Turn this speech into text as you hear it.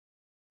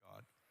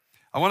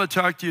I want to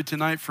talk to you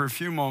tonight for a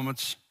few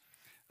moments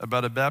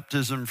about a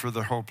baptism for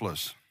the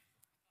hopeless.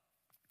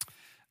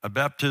 A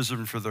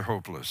baptism for the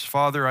hopeless.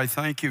 Father, I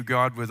thank you,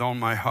 God, with all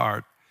my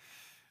heart.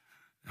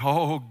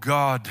 Oh,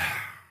 God,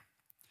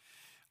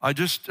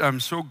 I'm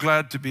so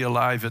glad to be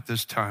alive at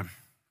this time.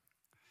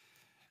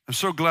 I'm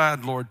so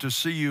glad, Lord, to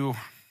see you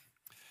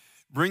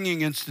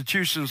bringing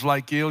institutions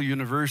like Yale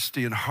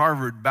University and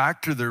Harvard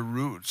back to their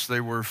roots. They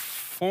were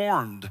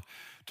formed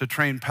to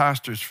train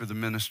pastors for the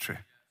ministry.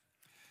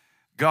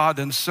 God,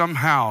 and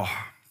somehow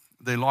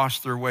they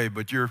lost their way,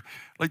 but you're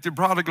like the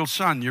prodigal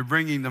son, you're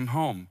bringing them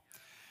home.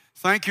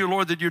 Thank you,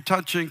 Lord, that you're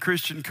touching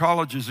Christian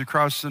colleges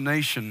across the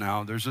nation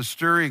now. There's a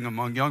stirring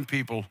among young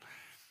people.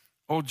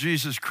 Oh,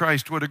 Jesus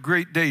Christ, what a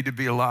great day to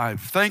be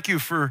alive. Thank you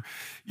for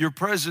your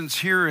presence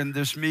here in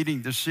this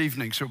meeting this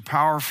evening so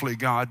powerfully,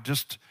 God,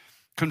 just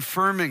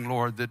confirming,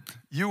 Lord, that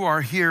you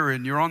are here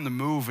and you're on the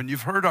move and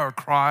you've heard our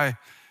cry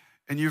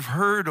and you've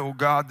heard, oh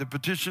God, the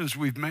petitions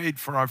we've made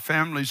for our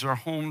families, our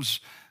homes,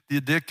 the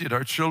addicted,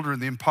 our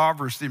children, the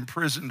impoverished, the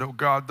imprisoned, oh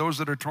God, those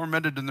that are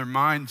tormented in their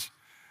minds,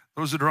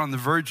 those that are on the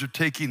verge of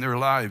taking their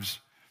lives.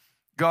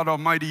 God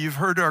Almighty, you've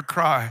heard our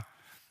cry.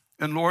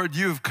 And Lord,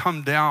 you've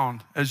come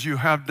down as you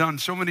have done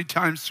so many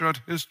times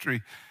throughout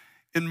history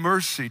in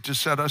mercy to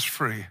set us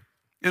free.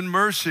 In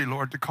mercy,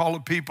 Lord, to call a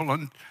people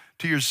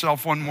unto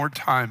yourself one more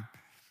time.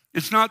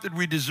 It's not that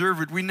we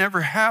deserve it. We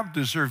never have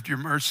deserved your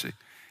mercy.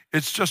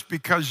 It's just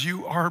because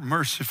you are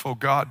merciful,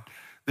 God,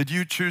 that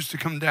you choose to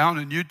come down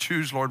and you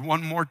choose, Lord,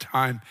 one more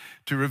time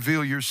to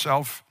reveal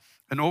yourself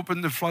and open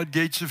the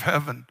floodgates of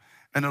heaven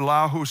and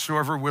allow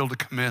whosoever will to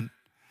come in.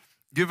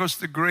 Give us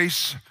the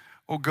grace,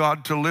 oh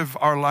God, to live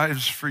our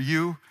lives for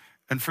you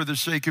and for the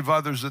sake of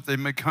others that they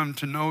may come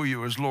to know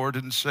you as Lord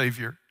and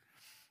Savior.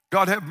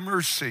 God, have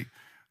mercy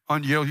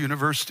on Yale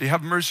University.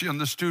 Have mercy on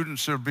the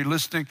students that will be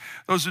listening.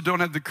 Those who don't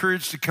have the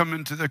courage to come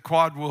into the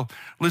quad will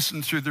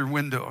listen through their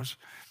windows.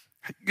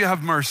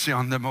 Have mercy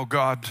on them, oh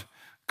God.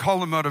 Call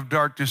them out of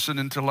darkness and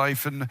into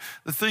life. And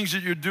the things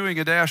that you're doing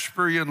at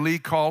Ashbury and Lee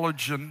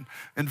College and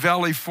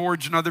Valley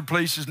Forge and other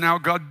places now,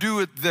 God, do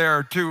it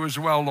there too as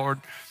well, Lord.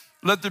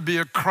 Let there be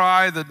a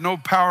cry that no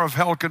power of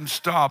hell can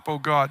stop, oh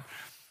God.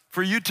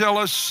 For you tell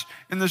us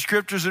in the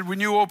scriptures that when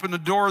you open a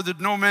door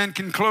that no man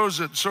can close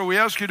it. So we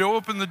ask you to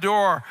open the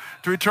door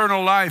to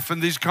eternal life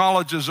in these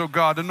colleges, oh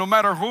God. And no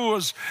matter who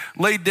has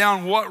laid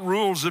down what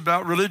rules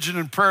about religion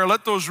and prayer,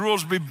 let those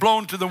rules be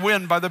blown to the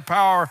wind by the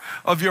power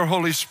of your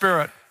Holy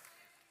Spirit.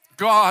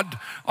 God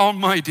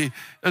Almighty,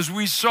 as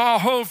we saw a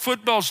whole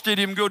football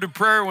stadium go to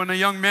prayer when a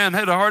young man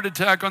had a heart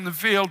attack on the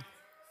field,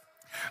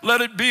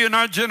 let it be in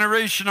our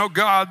generation, oh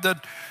God,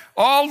 that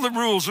all the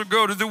rules will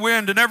go to the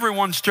wind and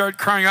everyone start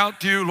crying out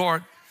to you,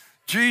 Lord.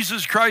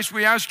 Jesus Christ,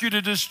 we ask you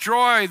to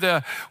destroy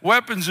the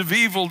weapons of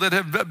evil that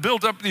have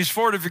built up these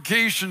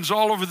fortifications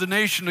all over the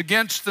nation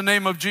against the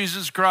name of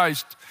Jesus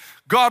Christ.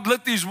 God,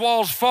 let these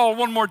walls fall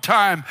one more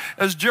time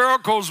as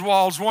Jericho's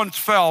walls once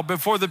fell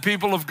before the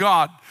people of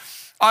God.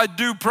 I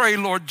do pray,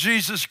 Lord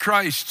Jesus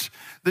Christ,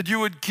 that you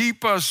would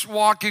keep us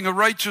walking a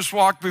righteous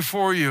walk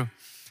before you.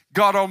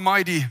 God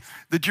Almighty,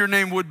 that your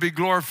name would be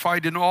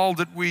glorified in all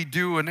that we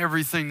do and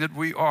everything that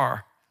we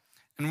are.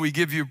 And we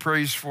give you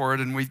praise for it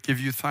and we give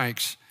you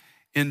thanks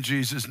in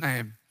Jesus'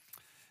 name.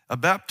 A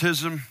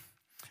baptism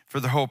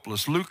for the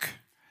hopeless. Luke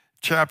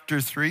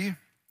chapter 3,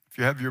 if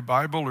you have your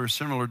Bible or a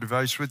similar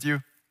device with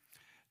you,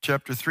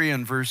 chapter 3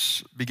 and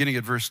beginning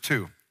at verse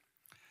 2.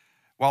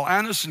 While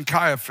Annas and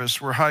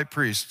Caiaphas were high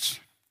priests,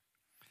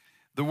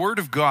 the word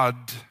of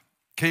God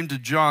came to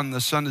John,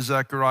 the son of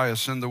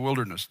Zacharias, in the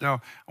wilderness.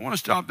 Now, I want to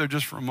stop there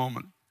just for a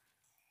moment.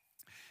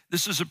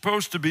 This is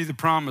supposed to be the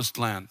promised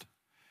land,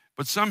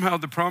 but somehow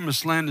the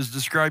promised land is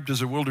described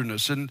as a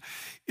wilderness. And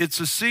it's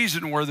a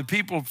season where the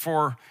people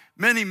for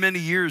many, many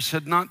years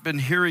had not been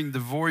hearing the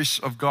voice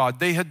of God.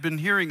 They had been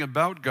hearing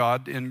about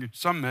God in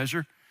some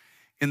measure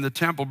in the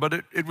temple, but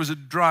it was a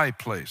dry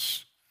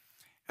place.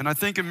 And I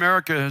think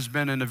America has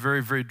been in a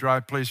very, very dry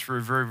place for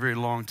a very, very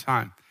long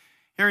time.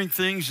 Hearing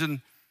things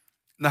in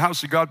the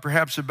house of God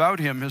perhaps about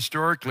him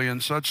historically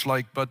and such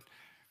like, but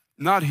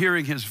not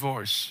hearing his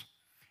voice.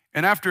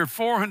 And after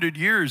 400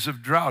 years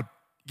of drought,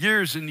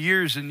 years and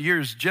years and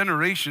years,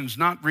 generations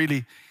not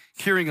really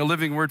hearing a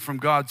living word from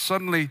God,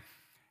 suddenly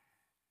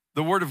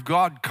the word of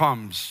God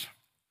comes,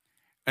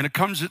 and it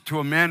comes to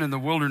a man in the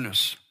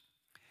wilderness.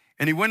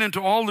 And he went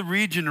into all the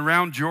region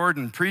around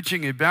Jordan,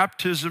 preaching a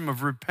baptism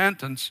of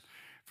repentance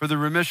for the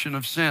remission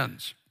of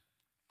sins.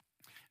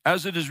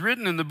 As it is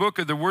written in the book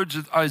of the words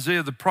of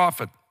Isaiah the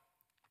prophet,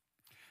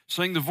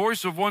 saying, the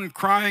voice of one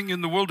crying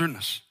in the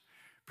wilderness,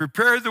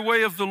 prepare the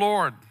way of the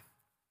Lord,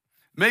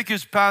 make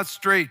his path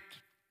straight.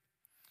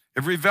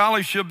 Every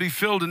valley shall be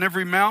filled and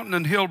every mountain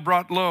and hill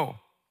brought low.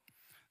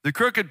 The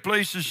crooked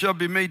places shall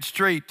be made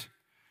straight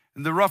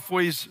and the rough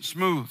ways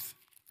smooth.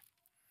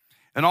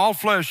 And all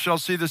flesh shall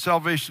see the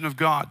salvation of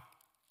God.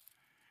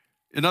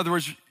 In other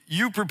words,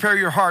 you prepare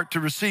your heart to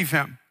receive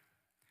him.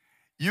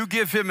 You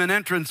give him an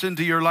entrance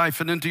into your life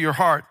and into your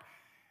heart.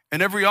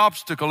 And every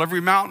obstacle,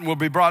 every mountain will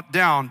be brought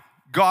down.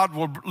 God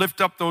will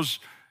lift up those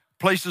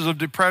places of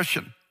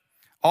depression.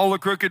 All the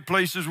crooked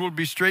places will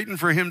be straightened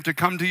for him to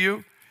come to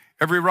you.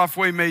 Every rough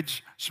way made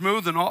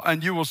smooth,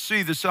 and you will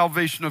see the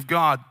salvation of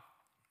God.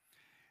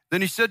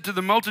 Then he said to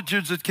the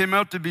multitudes that came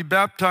out to be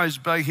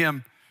baptized by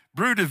him,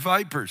 brood of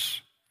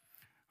vipers,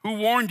 who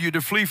warned you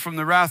to flee from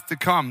the wrath to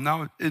come?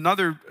 Now,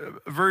 another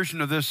version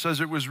of this says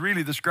it was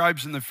really the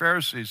scribes and the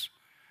Pharisees,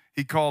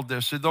 he called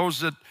this. Those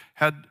that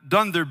had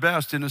done their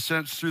best, in a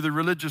sense, through the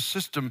religious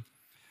system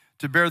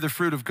to bear the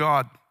fruit of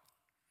God.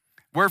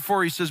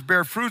 Wherefore, he says,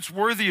 bear fruits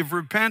worthy of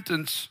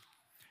repentance.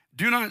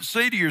 Do not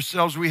say to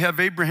yourselves, we have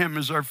Abraham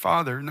as our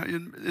father. Now,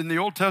 in the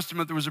Old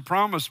Testament, there was a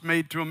promise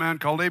made to a man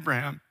called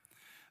Abraham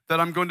that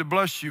I'm going to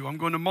bless you, I'm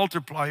going to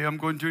multiply you, I'm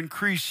going to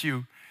increase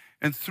you,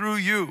 and through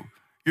you,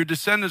 your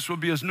descendants will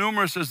be as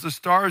numerous as the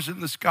stars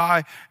in the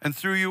sky, and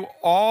through you,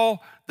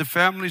 all the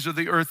families of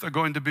the earth are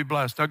going to be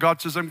blessed. Now,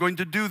 God says, I'm going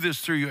to do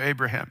this through you,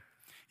 Abraham.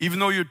 Even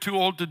though you're too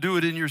old to do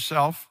it in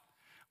yourself,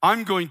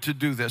 I'm going to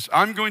do this.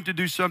 I'm going to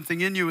do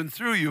something in you and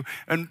through you.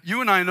 And you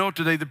and I know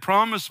today the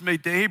promise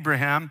made to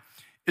Abraham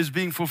is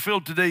being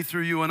fulfilled today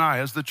through you and I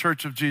as the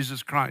church of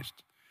Jesus Christ.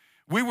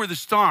 We were the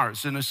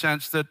stars in a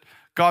sense that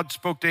God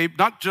spoke to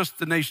not just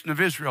the nation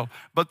of Israel,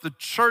 but the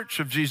church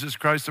of Jesus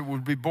Christ that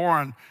would be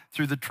born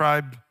through the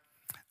tribe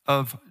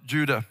of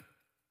Judah.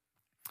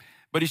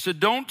 But he said,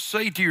 don't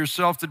say to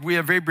yourself that we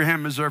have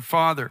Abraham as our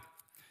father,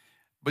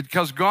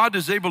 because God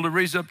is able to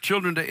raise up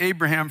children to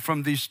Abraham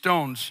from these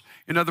stones.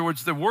 In other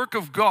words, the work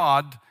of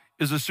God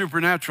is a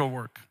supernatural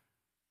work.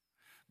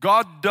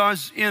 God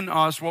does in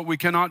us what we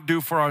cannot do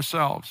for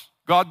ourselves.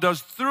 God does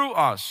through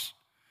us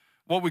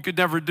what we could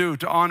never do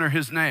to honor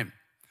his name.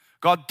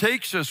 God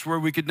takes us where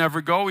we could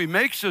never go. He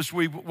makes us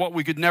what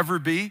we could never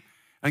be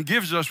and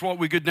gives us what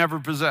we could never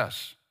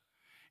possess.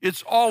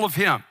 It's all of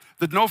him,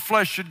 that no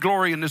flesh should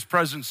glory in his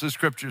presence, the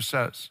scripture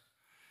says.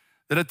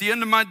 That at the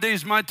end of my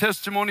days, my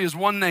testimony is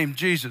one name,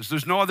 Jesus.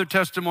 There's no other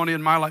testimony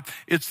in my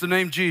life. It's the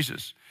name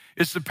Jesus.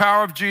 It's the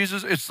power of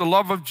Jesus. It's the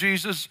love of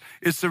Jesus.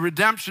 It's the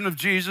redemption of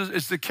Jesus.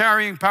 It's the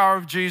carrying power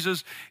of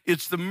Jesus.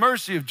 It's the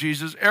mercy of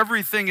Jesus.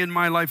 Everything in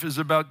my life is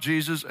about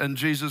Jesus and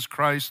Jesus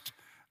Christ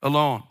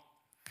alone.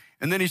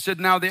 And then he said,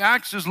 now the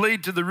axe is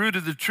laid to the root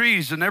of the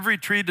trees, and every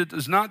tree that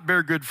does not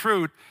bear good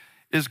fruit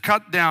is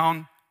cut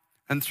down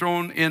and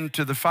thrown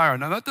into the fire.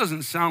 Now that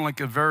doesn't sound like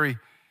a very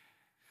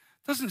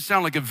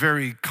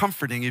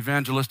comforting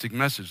evangelistic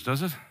message,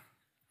 does it?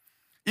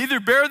 Either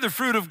bear the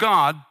fruit of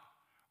God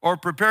or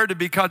prepare to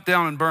be cut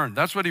down and burned.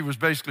 That's what he was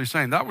basically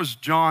saying. That was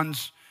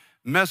John's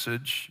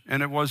message,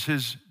 and it was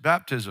his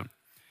baptism.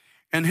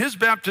 And his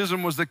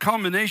baptism was the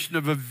culmination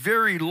of a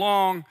very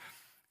long,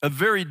 a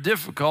very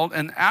difficult,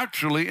 and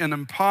actually an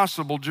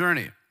impossible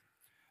journey.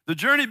 The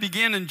journey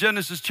began in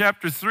Genesis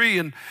chapter 3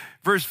 and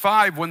verse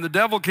 5 when the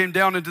devil came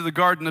down into the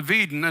Garden of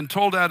Eden and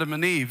told Adam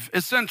and Eve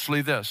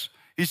essentially this.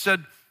 He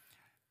said,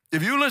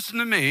 if you listen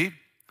to me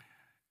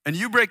and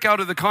you break out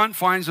of the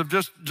confines of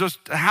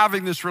just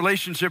having this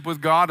relationship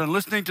with God and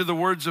listening to the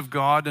words of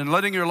God and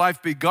letting your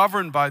life be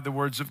governed by the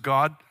words of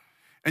God,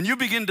 and you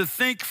begin to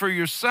think for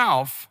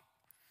yourself,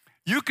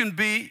 you can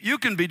be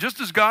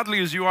just as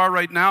godly as you are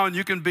right now, and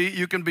you can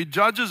be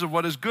judges of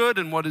what is good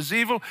and what is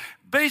evil.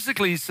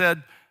 Basically, he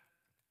said,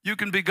 you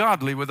can be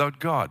godly without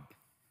God.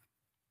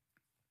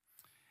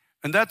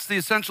 And that's the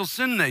essential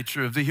sin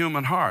nature of the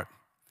human heart,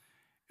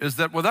 is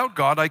that without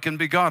God, I can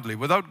be godly.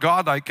 Without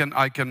God, I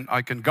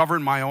can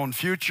govern my own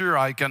future.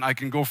 I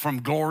can go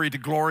from glory to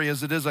glory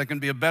as it is. I can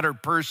be a better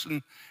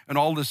person and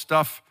all this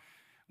stuff.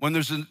 When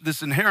there's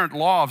this inherent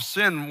law of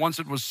sin, once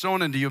it was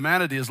sown into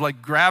humanity, is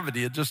like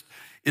gravity. It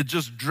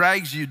just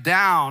drags you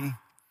down,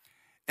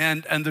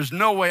 and there's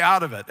no way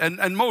out of it.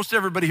 And most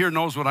everybody here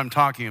knows what I'm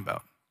talking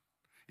about.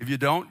 If you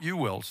don't, you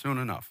will soon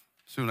enough.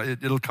 Soon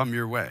it'll come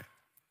your way.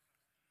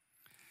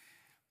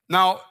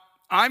 Now,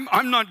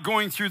 I'm not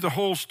going through the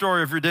whole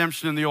story of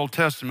redemption in the Old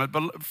Testament,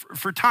 but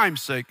for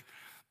time's sake,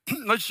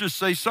 let's just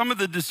say some of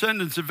the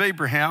descendants of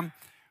Abraham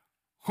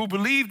who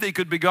believed they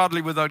could be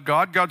godly without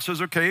God, God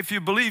says, okay, if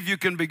you believe you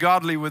can be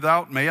godly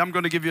without me, I'm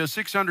going to give you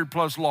 600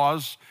 plus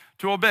laws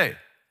to obey.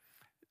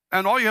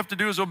 And all you have to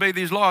do is obey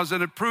these laws,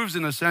 and it proves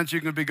in a sense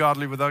you can be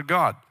godly without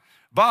God.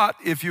 But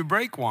if you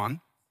break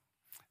one,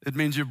 it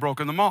means you've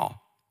broken them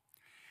all.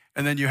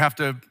 And then you have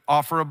to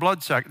offer a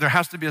blood sacrifice. There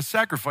has to be a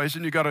sacrifice,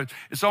 and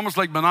it's almost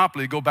like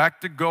Monopoly. Do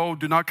not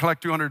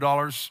collect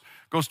 $200,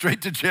 go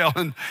straight to jail,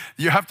 and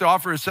you have to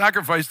offer a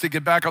sacrifice to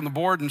get back on the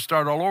board and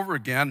start all over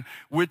again,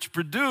 which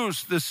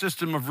produced this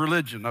system of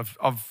religion,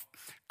 of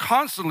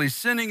constantly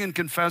sinning and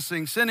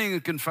confessing, sinning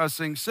and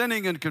confessing,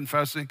 sinning and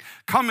confessing,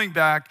 coming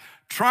back,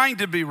 trying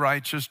to be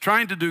righteous,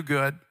 trying to do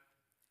good.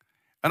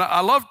 And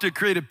I love to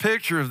create a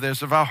picture of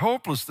this, of how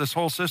hopeless this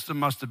whole system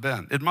must have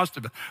been. It must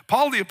have been.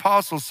 Paul the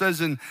Apostle says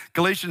in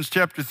Galatians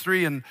chapter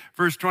 3 and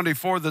verse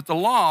 24 that the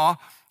law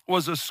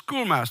was a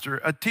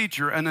schoolmaster, a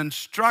teacher, an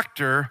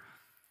instructor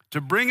to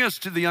bring us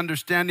to the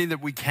understanding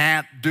that we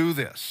can't do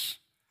this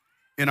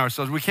in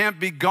ourselves. We can't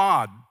be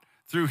God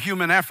through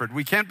human effort.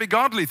 We can't be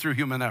godly through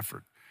human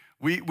effort.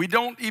 We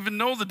don't even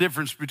know the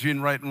difference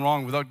between right and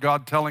wrong without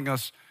God telling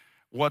us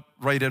what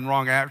right and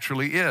wrong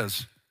actually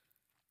is.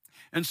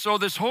 And so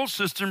this whole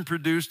system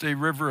produced a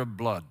river of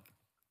blood.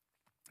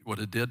 What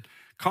it did,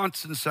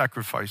 constant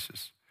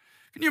sacrifices.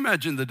 Can you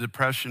imagine the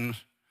depression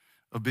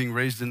of being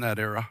raised in that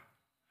era,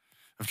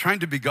 of trying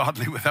to be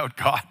godly without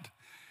God?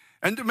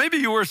 And maybe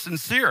you were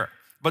sincere,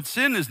 but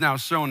sin is now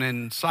sown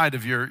inside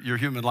of your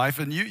human life,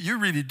 and you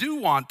really do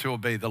want to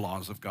obey the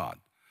laws of God.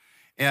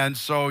 And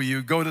so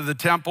you go to the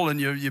temple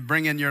and you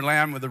bring in your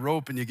lamb with a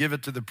rope and you give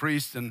it to the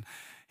priest, and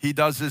he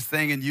does his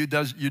thing, and you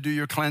do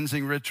your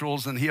cleansing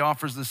rituals, and he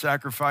offers the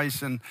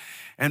sacrifice and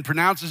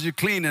pronounces you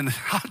clean, and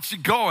how'd you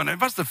go? And it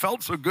must have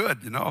felt so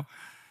good, you know?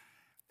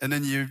 And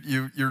then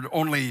you're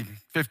only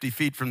 50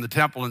 feet from the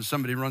temple, and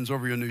somebody runs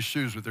over your new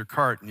shoes with their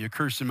cart, and you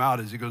curse him out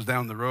as he goes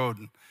down the road.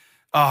 And,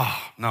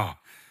 oh, no.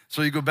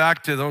 So you go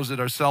back to those that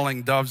are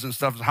selling doves and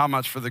stuff. How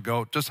much for the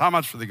goat? Just how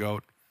much for the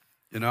goat,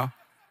 you know?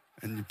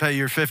 And you pay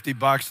your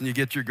 $50 and you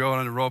get your goat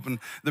on a rope. And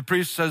the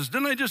priest says,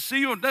 didn't I just see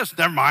you on this?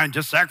 Never mind,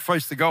 just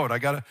sacrifice the goat.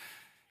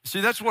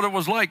 See, that's what it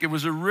was like. It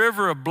was a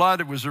river of blood.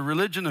 It was a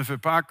religion of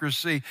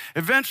hypocrisy.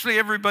 Eventually,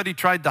 everybody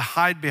tried to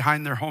hide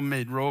behind their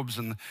homemade robes,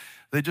 and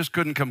they just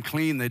couldn't come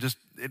clean. It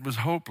was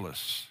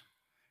hopeless.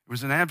 It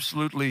was an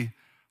absolutely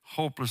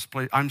hopeless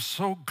place. I'm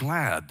so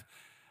glad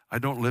I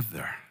don't live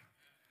there.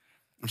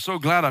 I'm so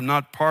glad I'm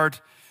not part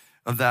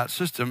of that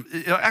system.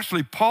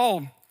 Actually,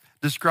 Paul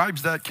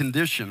describes that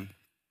condition.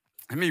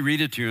 Let me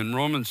read it to you in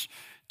Romans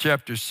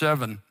chapter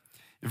 7,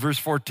 verse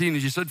 14.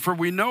 He said, for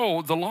we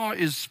know the law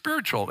is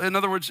spiritual. In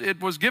other words, it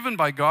was given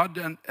by God,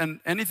 and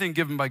anything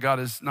given by God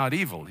is not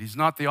evil. He's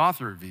not the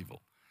author of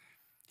evil.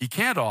 He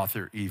can't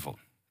author evil.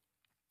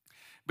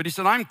 But he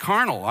said, I'm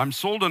carnal. I'm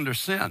sold under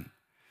sin.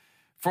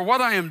 For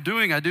what I am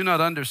doing, I do not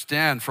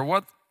understand. For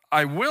what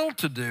I will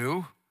to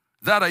do,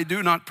 that I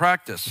do not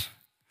practice.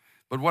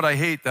 But what I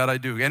hate, that I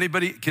do.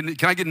 Anybody, can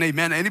I get an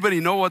amen? Anybody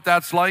know what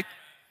that's like?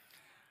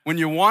 When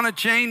you want to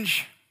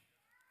change?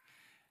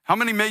 How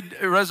many made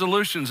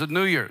resolutions at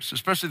New Year's?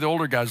 Especially the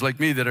older guys like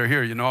me that are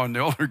here, you know, and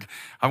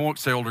I won't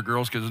say older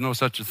girls because there's no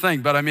such a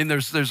thing, but I mean,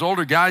 there's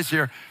older guys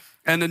here.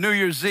 And the New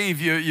Year's Eve,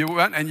 you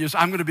went and you said,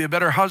 I'm going to be a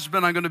better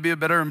husband, I'm going to be a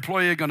better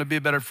employee, I'm going to be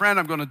a better friend,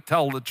 I'm going to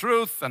tell the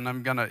truth, and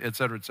I'm going to, et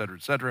cetera, et cetera,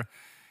 et cetera.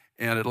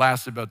 And it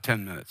lasted about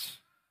 10 minutes.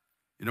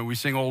 You know, we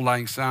sing Old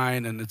Lang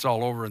Syne and it's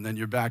all over, and then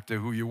you're back to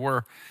who you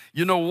were.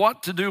 You know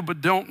what to do,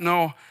 but don't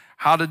know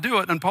how to do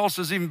it. And Paul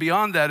says even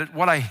beyond that,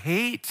 what I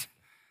hate,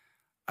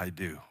 I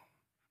do.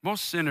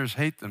 Most sinners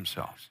hate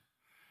themselves.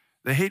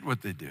 They hate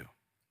what they do.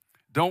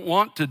 Don't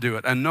want to do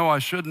it. And no, I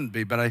shouldn't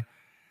be, but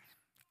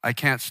I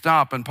can't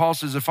stop. And Paul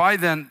says, if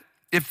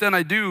then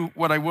I do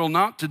what I will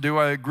not to do,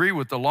 I agree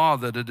with the law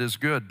that it is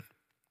good.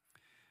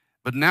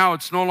 But now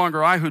it's no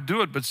longer I who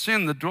do it, but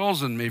sin that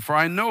dwells in me. For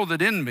I know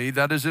that in me,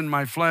 that is in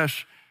my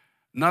flesh,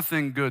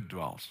 nothing good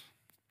dwells.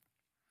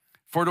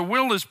 For the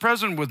will is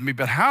present with me,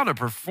 but how to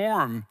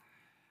perform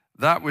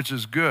that which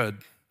is good,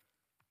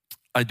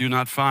 I do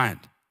not find.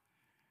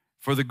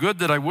 For the good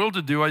that I will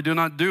to do, I do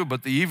not do,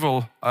 but the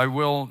evil I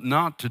will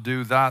not to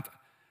do, that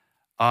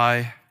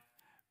I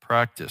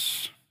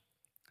practice.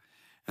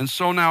 And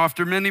so now,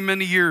 after many,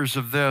 many years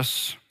of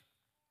this,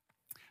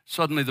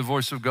 suddenly the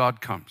voice of God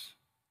comes.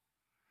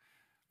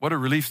 What a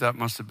relief that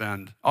must have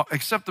been.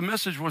 Except the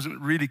message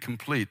wasn't really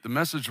complete. The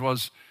message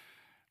was,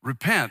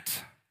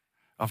 repent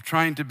of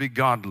trying to be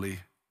godly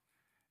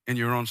in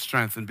your own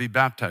strength and be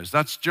baptized.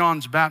 That's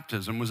John's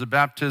baptism, was a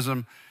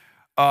baptism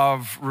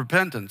of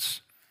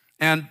repentance.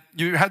 And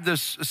you had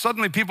this,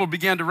 suddenly people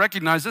began to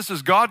recognize this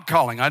is God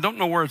calling. I don't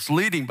know where it's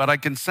leading, but I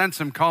can sense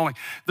him calling.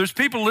 There's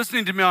people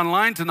listening to me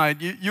online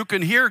tonight. You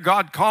can hear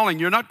God calling.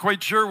 You're not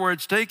quite sure where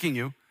it's taking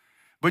you,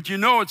 but you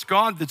know it's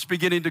God that's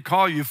beginning to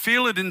call you. You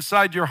feel it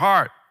inside your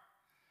heart.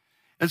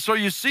 And so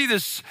you see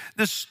this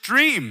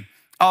stream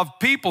of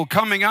people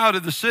coming out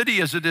of the city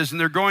as it is, and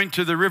they're going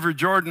to the River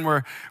Jordan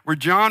where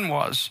John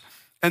was,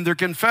 and they're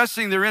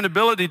confessing their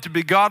inability to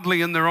be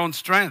godly in their own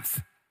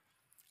strength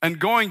and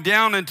going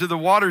down into the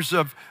waters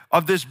of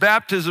this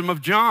baptism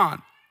of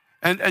John.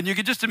 And you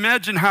can just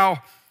imagine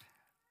how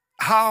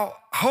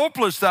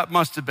hopeless that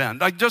must have been.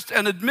 Like just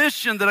an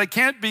admission that I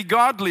can't be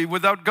godly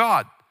without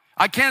God.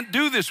 I can't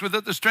do this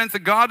without the strength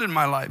of God in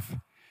my life.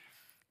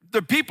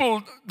 The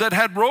people that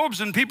had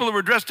robes and people that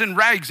were dressed in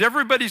rags,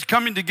 everybody's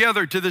coming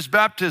together to this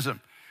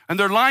baptism. And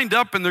they're lined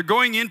up and they're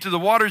going into the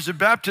waters of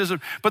baptism.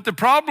 But the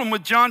problem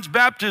with John's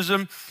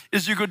baptism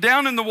is you go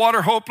down in the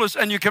water hopeless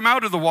and you come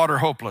out of the water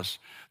hopeless.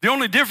 The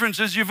only difference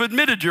is you've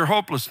admitted your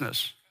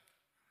hopelessness.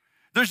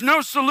 There's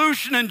no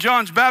solution in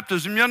John's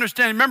baptism. You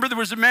understand? Remember, there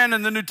was a man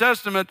in the New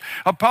Testament,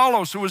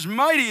 Apollos, who was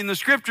mighty in the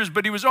scriptures,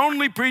 but he was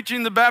only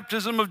preaching the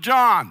baptism of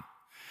John.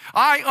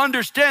 I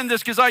understand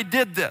this because I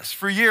did this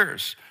for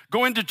years.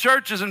 Go into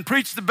churches and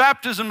preach the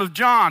baptism of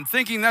John,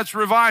 thinking that's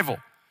revival.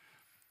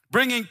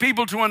 Bringing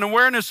people to an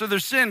awareness of their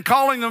sin,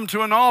 calling them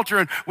to an altar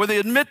and where they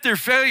admit their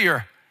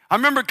failure. I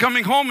remember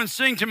coming home and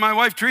saying to my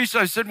wife, Teresa,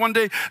 I said one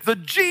day, the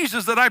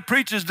Jesus that I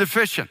preach is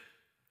deficient.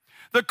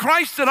 The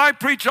Christ that I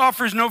preach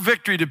offers no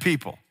victory to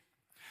people.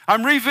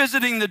 I'm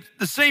revisiting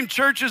the same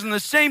churches, and the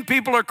same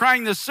people are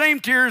crying the same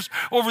tears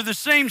over the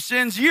same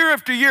sins year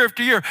after year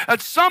after year.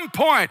 At some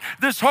point,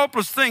 this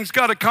hopeless thing's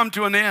got to come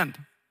to an end.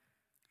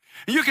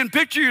 You can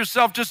picture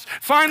yourself just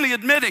finally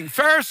admitting,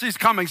 Pharisees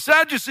coming,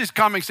 Sadducees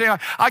coming, saying,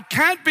 I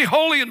can't be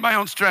holy in my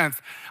own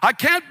strength. I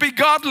can't be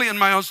godly in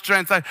my own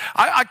strength.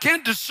 I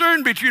can't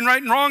discern between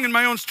right and wrong in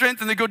my own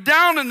strength. And they go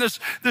down in this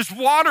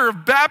water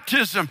of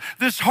baptism,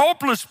 this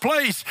hopeless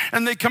place,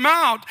 and they come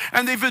out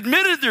and they've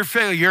admitted their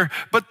failure,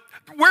 but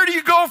where do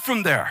you go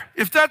from there?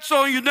 If that's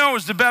all you know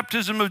is the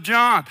baptism of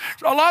John.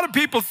 A lot of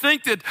people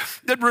think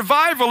that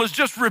revival is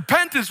just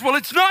repentance. Well,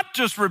 it's not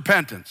just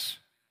repentance.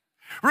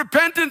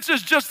 Repentance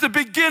is just the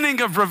beginning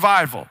of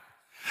revival.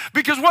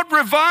 Because what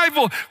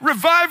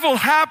revival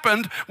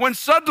happened when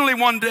suddenly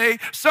one day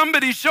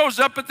somebody shows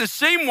up at the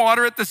same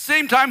water at the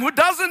same time who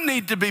doesn't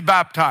need to be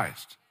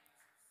baptized.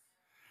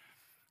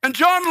 And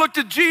John looked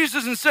at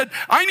Jesus and said,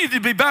 I need to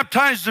be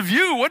baptized of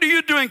you. What are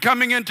you doing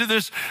coming into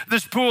this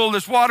pool,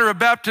 this water of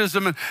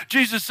baptism? And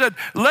Jesus said,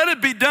 let it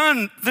be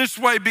done this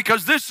way,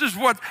 because this is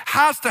what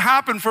has to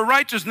happen for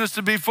righteousness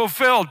to be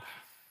fulfilled.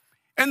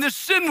 And the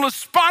sinless,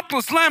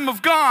 spotless Lamb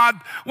of God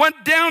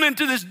went down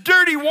into this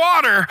dirty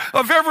water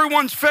of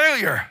everyone's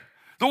failure.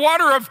 The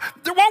water of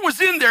what was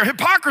in there: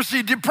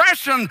 hypocrisy,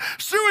 depression,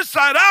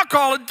 suicide,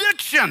 alcohol,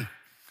 addiction,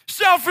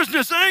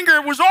 selfishness, anger.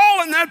 It was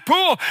all in that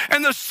pool.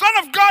 And the Son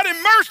of God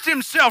immersed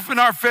himself in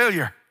our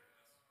failure.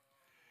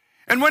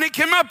 And when he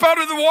came up out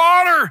of the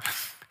water,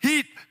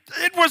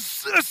 it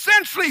was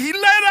essentially, he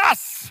led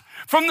us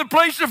from the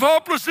place of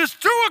hopelessness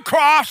to a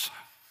cross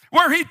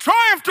where he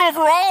triumphed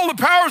over all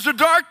the powers of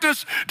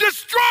darkness,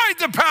 destroyed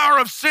the power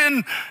of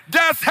sin,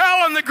 death,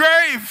 hell, and the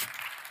grave.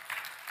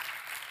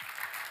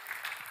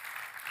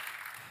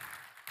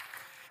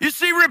 You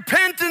see,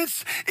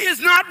 repentance is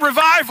not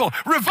revival.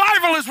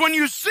 Revival is when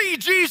you see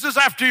Jesus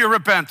after your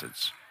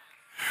repentance.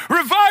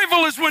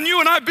 Revival is when you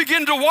and I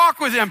begin to walk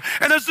with him.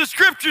 And as the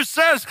scripture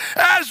says,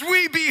 as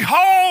we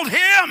behold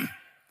him,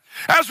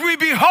 as we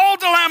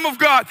behold the Lamb of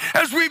God,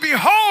 as we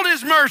behold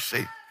his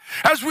mercy,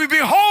 as we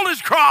behold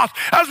his cross,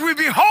 as we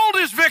behold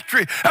his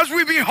victory, as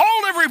we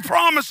behold every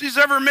promise he's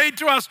ever made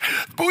to us,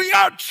 we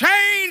are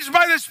changed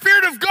by the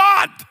Spirit of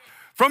God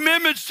from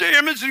image to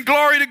image and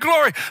glory to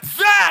glory.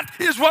 That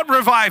is what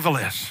revival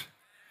is.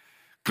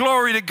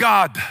 Glory to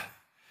God.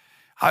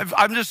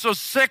 I'm just so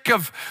sick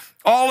of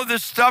all of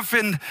this stuff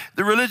in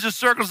the religious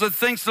circles that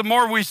thinks the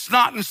more we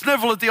snot and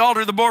snivel at the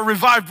altar, the more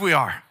revived we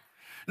are.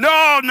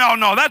 No.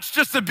 That's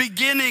just the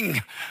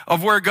beginning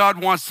of where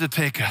God wants to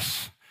take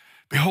us.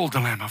 Behold the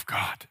Lamb of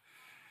God.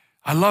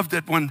 I loved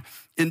it when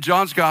in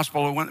John's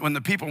gospel, when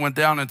the people went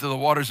down into the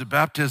waters of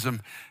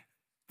baptism,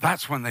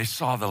 that's when they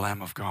saw the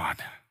Lamb of God.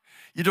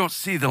 You don't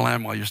see the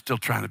Lamb while you're still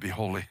trying to be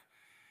holy.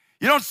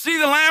 You don't see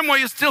the Lamb while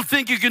you still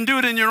think you can do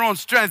it in your own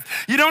strength.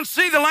 You don't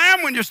see the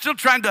Lamb when you're still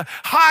trying to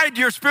hide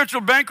your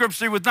spiritual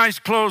bankruptcy with nice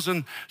clothes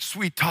and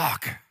sweet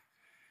talk.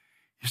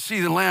 You see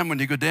the Lamb when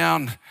you go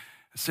down and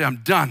say, I'm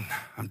done,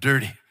 I'm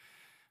dirty, I'm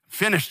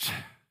finished,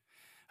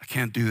 I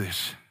can't do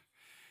this.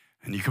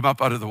 And you come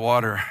up out of the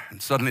water,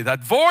 and suddenly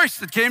that voice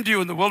that came to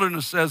you in the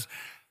wilderness says,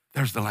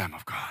 there's the Lamb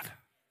of God.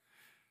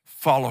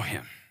 Follow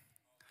him.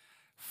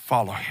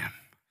 Follow him.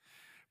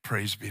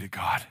 Praise be to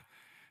God.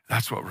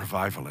 That's what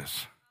revival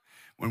is.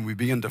 When we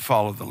begin to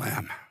follow the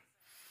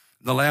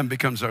Lamb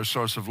becomes our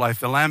source of life.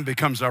 The Lamb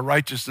becomes our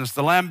righteousness.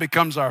 The Lamb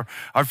becomes our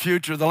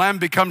future. The Lamb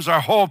becomes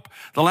our hope.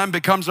 The Lamb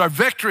becomes our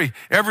victory.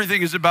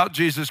 Everything is about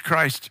Jesus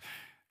Christ.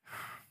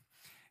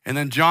 And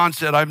then John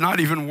said, I'm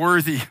not even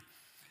worthy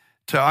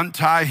to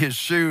untie his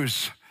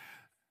shoes,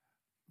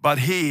 but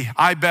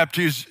I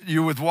baptize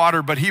you with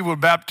water, but he will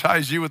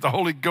baptize you with the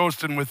Holy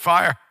Ghost and with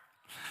fire.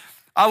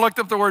 I looked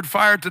up the word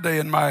fire today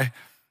in my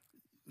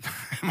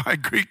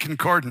Greek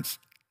concordance,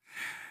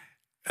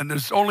 and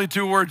there's only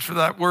two words for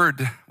that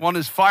word. One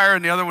is fire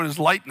and the other one is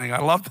lightning.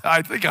 I love that.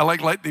 I think I like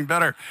lightning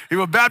better. He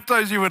will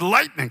baptize you with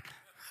lightning.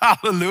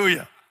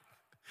 Hallelujah.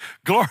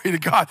 Glory to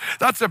God.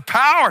 That's a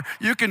power.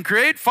 You can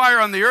create fire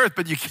on the earth,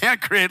 but you can't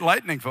create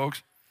lightning,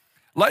 folks.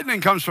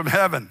 Lightning comes from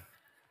heaven,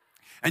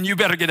 and you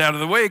better get out of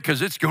the way because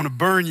it's going to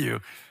burn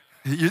you.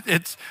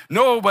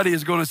 Nobody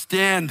is going to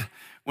stand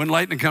when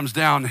lightning comes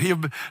down.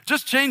 He'll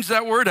just change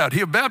that word out.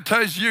 He'll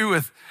baptize you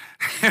with,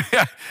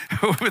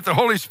 with the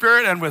Holy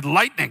Spirit and with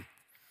lightning.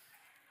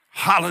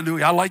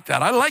 Hallelujah. I like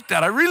that.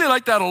 I really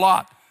like that a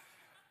lot.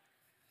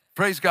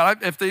 Praise God.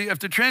 If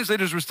the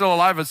translators were still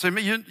alive, I'd say,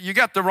 you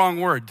got the wrong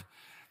word.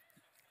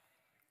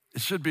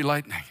 It should be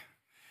lightning.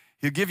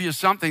 He'll give you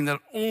something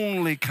that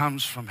only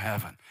comes from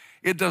heaven.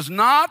 It does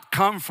not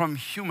come from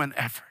human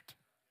effort.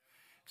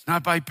 It's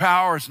not by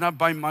power, it's not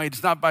by might,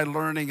 it's not by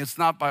learning, it's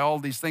not by all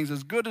these things,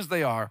 as good as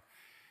they are.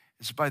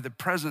 It's by the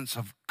presence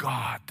of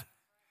God.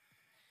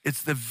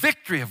 It's the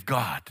victory of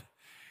God.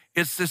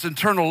 It's this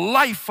eternal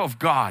life of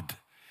God.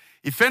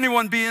 If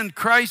anyone be in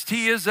Christ,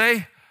 he is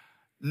a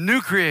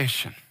new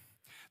creation.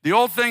 The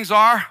old things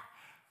are,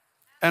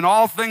 and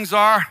all things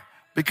are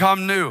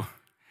become new.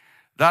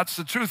 That's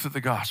the truth of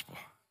the gospel.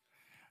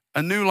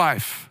 A new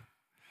life.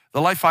 The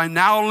life I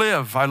now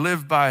live, I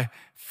live by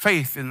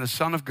faith in the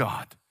Son of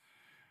God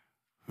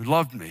who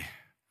loved me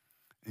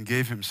and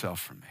gave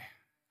himself for me.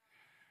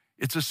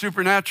 It's a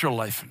supernatural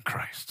life in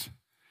Christ.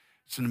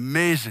 It's an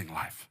amazing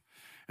life.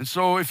 And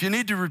so if you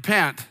need to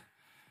repent,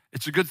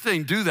 it's a good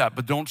thing. Do that,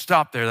 but don't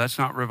stop there. That's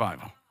not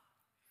revival.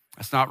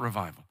 That's not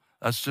revival.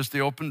 That's just the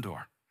open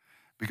door.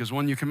 Because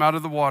when you come out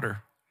of the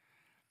water,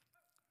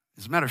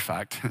 as a matter of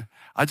fact,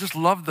 I just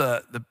love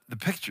the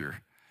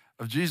picture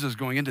of Jesus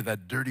going into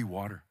that dirty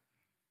water.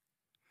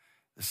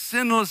 The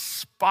sinless,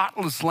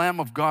 spotless Lamb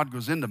of God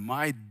goes into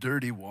my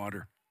dirty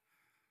water.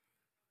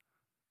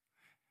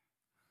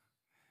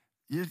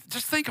 You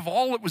just think of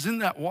all that was in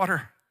that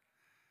water.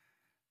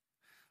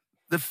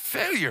 The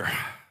failure,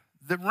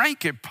 the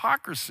rank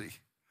hypocrisy,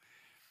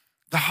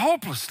 the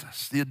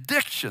hopelessness, the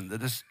addiction, the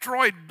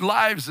destroyed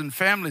lives and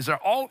families are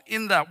all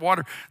in that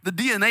water. The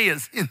DNA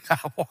is in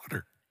that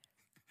water.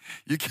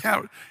 You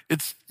can't,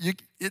 it's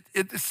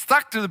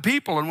stuck to the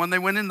people, and when they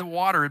went in the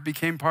water, it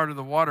became part of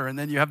the water. And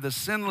then you have the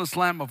sinless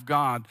Lamb of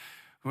God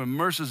who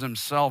immerses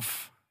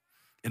himself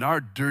in our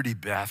dirty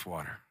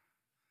bathwater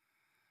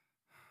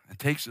and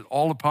takes it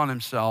all upon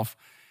himself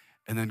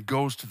and then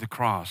goes to the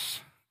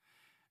cross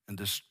and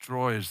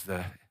destroys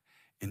the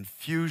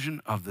infusion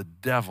of the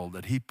devil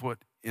that he put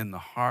in the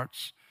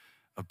hearts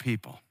of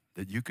people,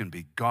 that you can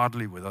be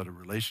godly without a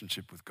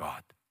relationship with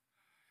God.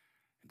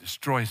 He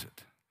destroys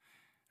it.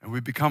 And we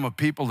become a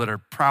people that are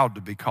proud to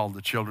be called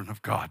the children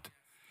of God.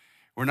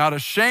 We're not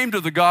ashamed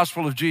of the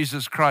gospel of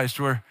Jesus Christ.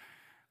 We're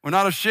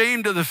not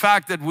ashamed of the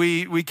fact that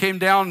we came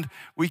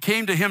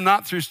to him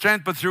not through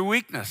strength, but through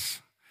weakness.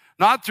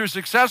 Not through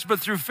success, but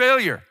through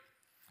failure.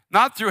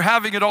 Not through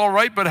having it all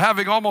right, but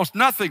having almost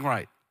nothing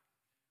right.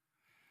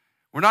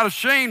 We're not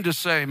ashamed to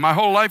say, my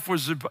whole life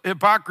was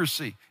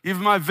hypocrisy.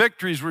 Even my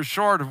victories were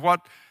short of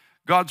what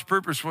God's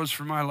purpose was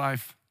for my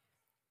life.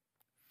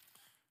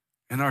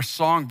 And our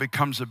song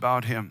becomes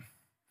about him.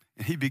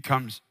 And he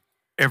becomes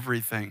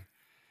everything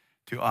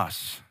to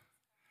us.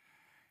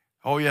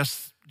 Oh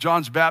yes,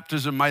 John's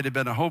baptism might have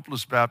been a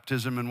hopeless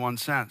baptism in one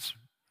sense,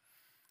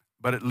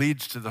 but it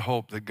leads to the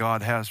hope that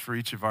God has for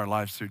each of our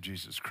lives through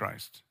Jesus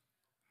Christ.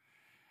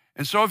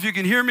 And so if you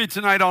can hear me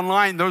tonight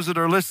online, those that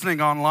are listening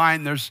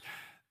online,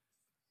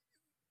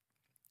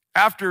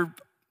 after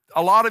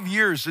a lot of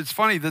years, it's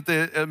funny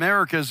that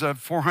America is a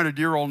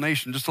 400-year-old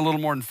nation, just a little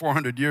more than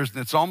 400 years, and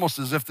it's almost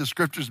as if the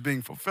scripture is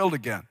being fulfilled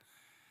again.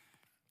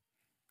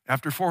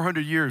 After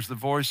 400 years, the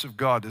voice of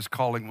God is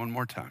calling one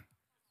more time.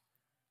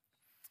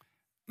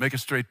 Make a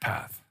straight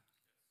path.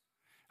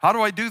 How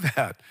do I do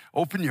that?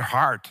 Open your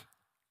heart.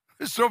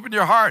 Just open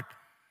your heart.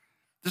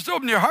 Just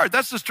open your heart.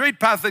 That's the straight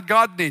path that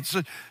God needs.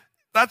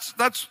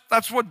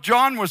 That's what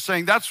John was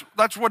saying. That's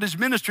what his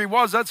ministry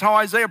was. That's how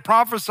Isaiah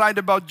prophesied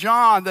about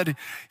John, that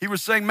he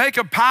was saying, make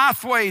a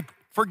pathway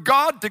for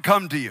God to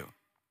come to you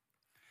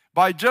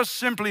by just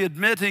simply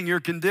admitting your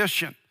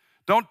condition.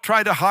 Don't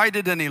try to hide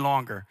it any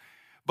longer.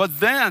 But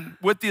then,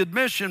 with the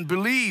admission,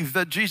 believe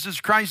that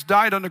Jesus Christ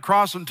died on the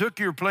cross and took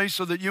your place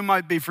so that you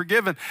might be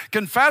forgiven.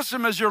 Confess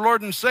him as your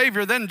Lord and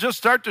Savior, then just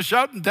start to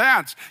shout and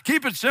dance.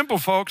 Keep it simple,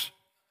 folks.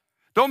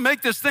 Don't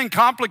make this thing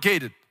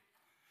complicated.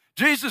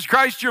 Jesus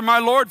Christ, you're my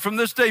Lord from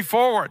this day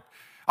forward.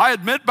 I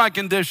admit my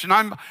condition.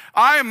 I'm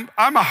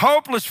a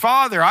hopeless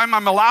father. I'm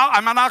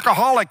an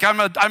alcoholic.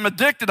 I'm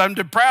addicted. I'm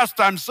depressed.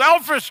 I'm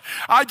selfish.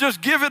 I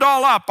just give it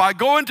all up. I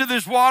go into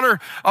this water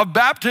of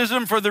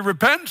baptism for the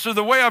repentance of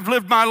the way I've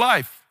lived my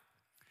life.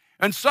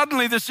 And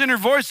suddenly this inner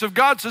voice of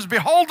God says,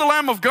 behold the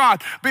Lamb of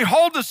God.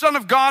 Behold the Son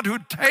of God who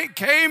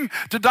came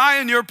to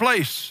die in your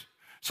place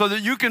so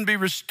that you can be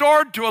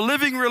restored to a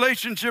living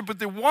relationship with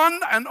the one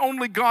and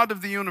only God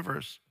of the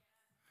universe.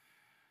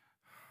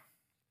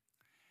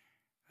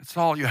 That's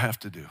all you have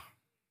to do.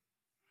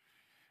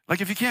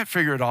 Like if you can't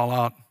figure it all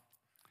out,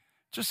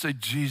 just say,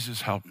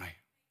 Jesus, help me.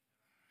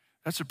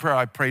 That's a prayer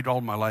I prayed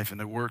all my life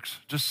and it works.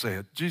 Just say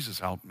it.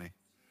 Jesus, help me.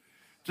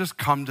 Just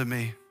come to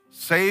me.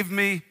 Save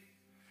me.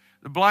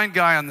 The blind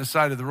guy on the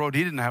side of the road,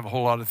 he didn't have a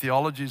whole lot of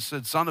theology. He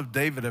said, Son of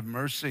David, have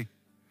mercy.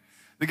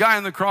 The guy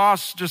on the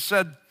cross just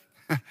said,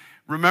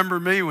 remember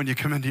me when you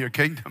come into your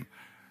kingdom.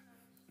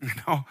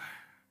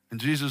 And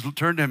Jesus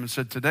turned to him and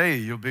said, today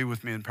you'll be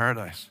with me in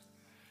paradise.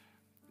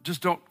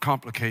 Just don't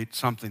complicate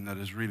something that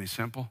is really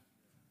simple.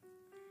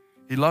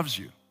 He loves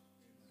you.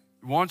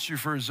 He wants you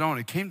for his own.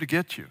 He came to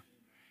get you.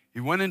 He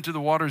went into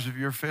the waters of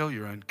your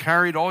failure and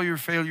carried all your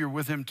failure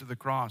with him to the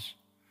cross,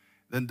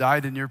 then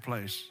died in your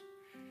place.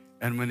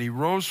 And when he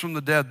rose from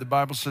the dead, the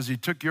Bible says he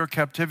took your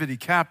captivity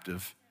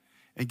captive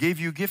and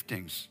gave you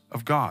giftings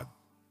of God.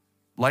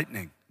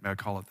 Lightning, may I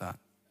call it that?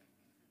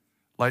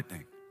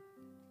 Lightning.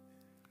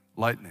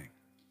 Lightning.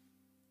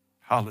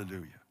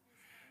 Hallelujah.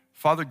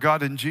 Father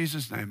God, in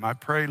Jesus' name, I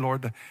pray,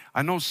 Lord,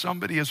 I know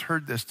somebody has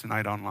heard this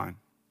tonight online.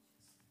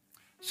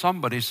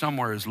 Somebody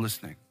somewhere is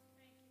listening.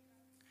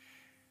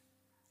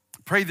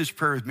 Pray this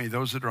prayer with me,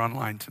 those that are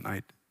online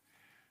tonight.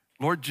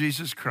 Lord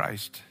Jesus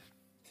Christ,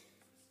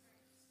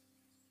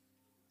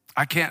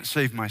 I can't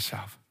save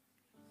myself.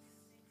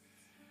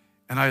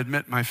 And I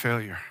admit my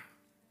failure.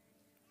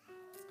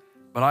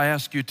 But I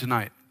ask you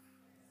tonight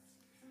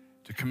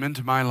to come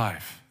into my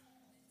life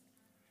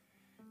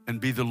and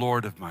be the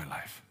Lord of my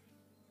life.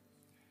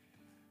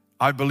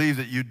 I believe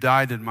that you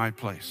died in my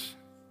place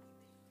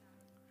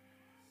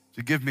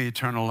to give me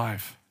eternal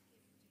life.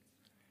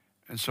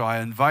 And so I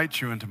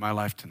invite you into my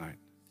life tonight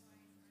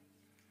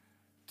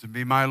to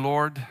be my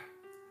Lord,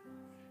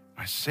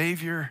 my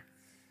Savior,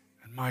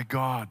 and my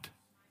God.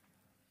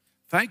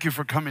 Thank you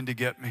for coming to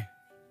get me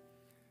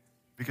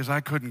because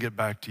I couldn't get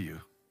back to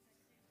you.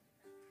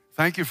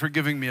 Thank you for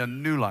giving me a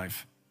new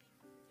life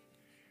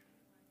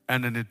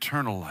and an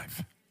eternal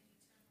life.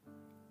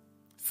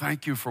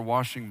 Thank you for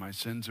washing my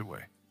sins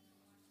away.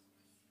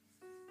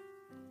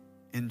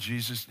 In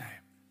Jesus' name.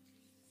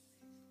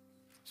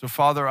 So,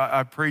 Father,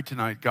 I pray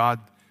tonight, God,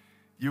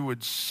 you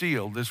would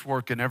seal this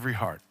work in every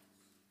heart.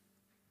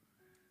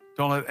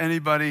 Don't let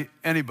anybody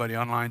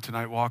online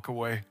tonight walk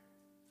away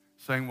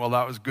saying, well,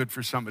 that was good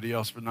for somebody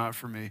else, but not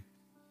for me.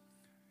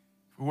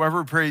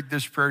 Whoever prayed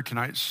this prayer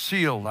tonight,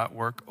 seal that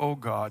work, oh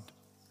God.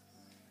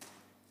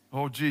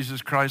 Oh,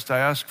 Jesus Christ, I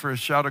ask for a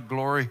shout of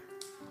glory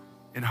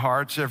in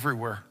hearts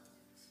everywhere.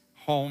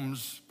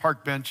 Homes,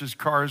 park benches,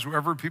 cars,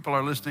 wherever people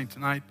are listening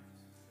tonight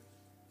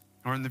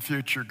or in the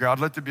future. God,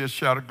 let there be a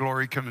shout of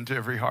glory come into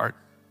every heart.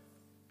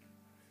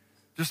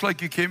 Just like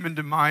you came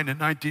into mine in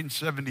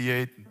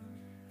 1978.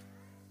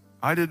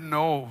 I didn't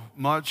know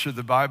much of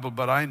the Bible,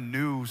 but I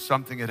knew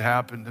something had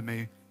happened to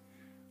me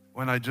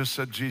when I just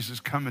said, Jesus,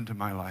 come into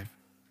my life.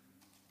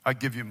 I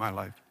give you my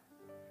life.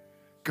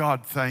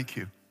 God, thank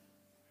you.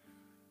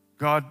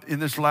 God, in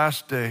this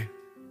last day,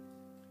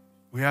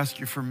 we ask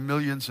you for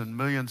millions and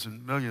millions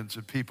and millions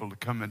of people to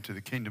come into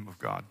the kingdom of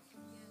God.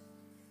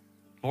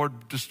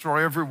 Lord,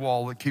 destroy every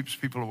wall that keeps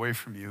people away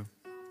from you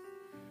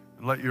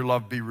and let your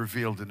love be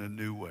revealed in a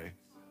new way.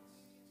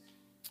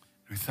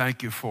 We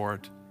thank you for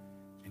it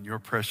in your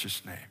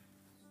precious name.